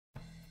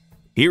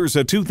Here's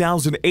a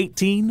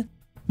 2018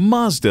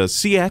 Mazda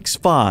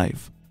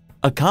CX-5.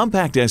 A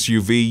compact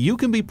SUV you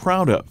can be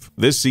proud of,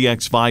 this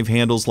CX-5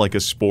 handles like a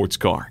sports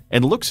car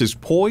and looks as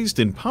poised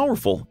and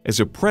powerful as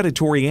a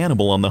predatory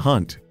animal on the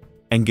hunt.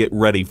 And get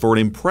ready for an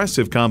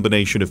impressive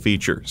combination of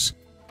features.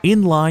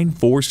 Inline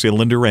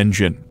 4-cylinder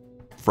engine,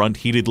 front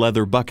heated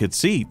leather bucket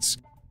seats,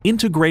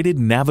 integrated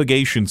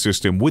navigation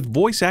system with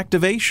voice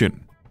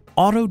activation,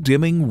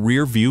 auto-dimming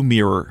rear-view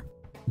mirror,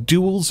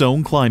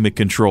 dual-zone climate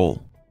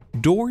control,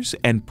 doors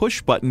and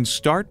push-button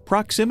start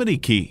proximity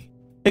key,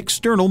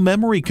 external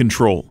memory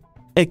control,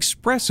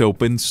 express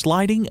open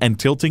sliding and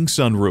tilting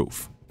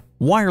sunroof,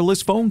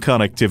 wireless phone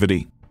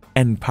connectivity,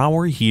 and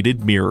power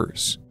heated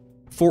mirrors.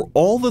 For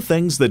all the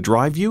things that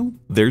drive you,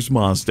 there's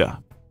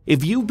Mazda.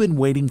 If you've been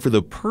waiting for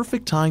the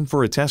perfect time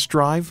for a test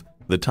drive,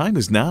 the time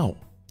is now.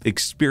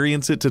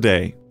 Experience it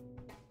today.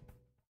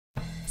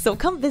 So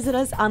come visit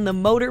us on the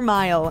Motor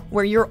Mile,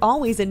 where you're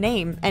always a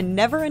name and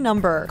never a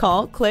number.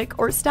 Call, click,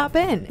 or stop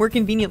in. We're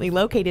conveniently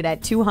located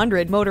at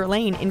 200 Motor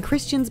Lane in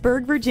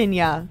Christiansburg,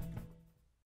 Virginia.